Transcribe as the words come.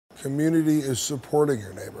Community is supporting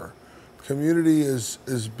your neighbor. Community is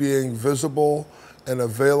being visible and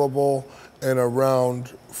available and around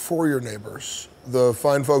for your neighbors. The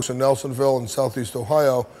fine folks in Nelsonville and Southeast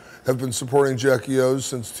Ohio have been supporting Jackie O's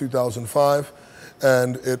since 2005,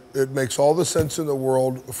 and it makes all the sense in the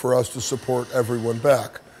world for us to support everyone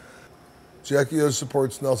back. Jackie O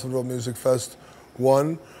supports Nelsonville Music Fest,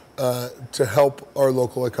 one, to help our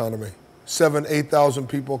local economy. 8,000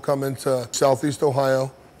 people come into Southeast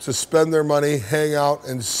Ohio to spend their money, hang out,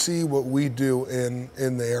 and see what we do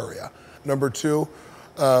in the area. Number two,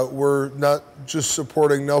 we're not just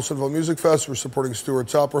supporting Nelsonville Music Fest, we're supporting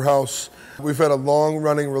Stuart's Opera House. We've had a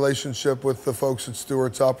long-running relationship with the folks at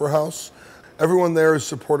Stuart's Opera House. Everyone there has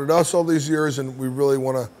supported us all these years, and we really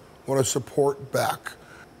want to support back.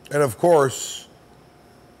 And of course,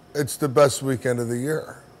 it's the best weekend of the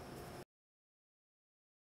year.